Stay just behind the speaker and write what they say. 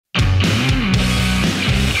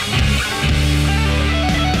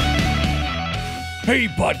Hey,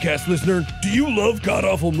 podcast listener, do you love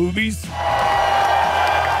God-Awful Movies? Do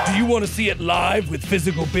you want to see it live with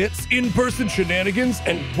physical bits, in-person shenanigans,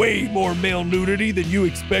 and way more male nudity than you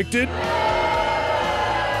expected?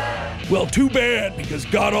 Well, too bad, because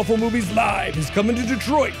God-Awful Movies Live is coming to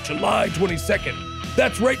Detroit July 22nd.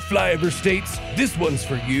 That's right, Flyover States, this one's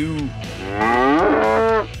for you.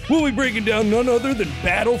 We'll be breaking down none other than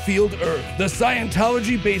Battlefield Earth, the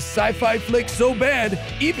Scientology-based sci-fi flick so bad,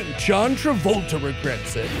 even John Travolta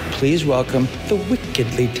regrets it. Please welcome the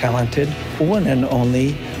wickedly talented one and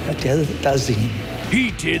only Adele Dazeem.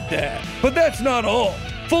 He did that. But that's not all.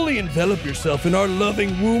 Fully envelop yourself in our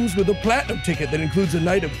loving wombs with a platinum ticket that includes a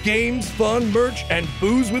night of games, fun, merch, and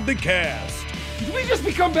booze with the cast. Did we just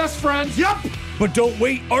become best friends? Yep! But don't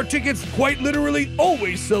wait, our tickets quite literally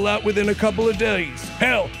always sell out within a couple of days.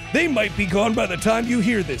 Hell, they might be gone by the time you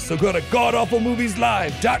hear this, so go to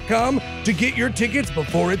GodAwfulMoviesLive.com to get your tickets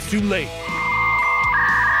before it's too late.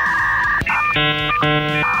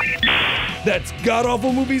 That's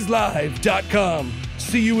GodAwfulMoviesLive.com.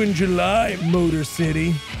 See you in July, Motor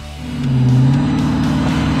City.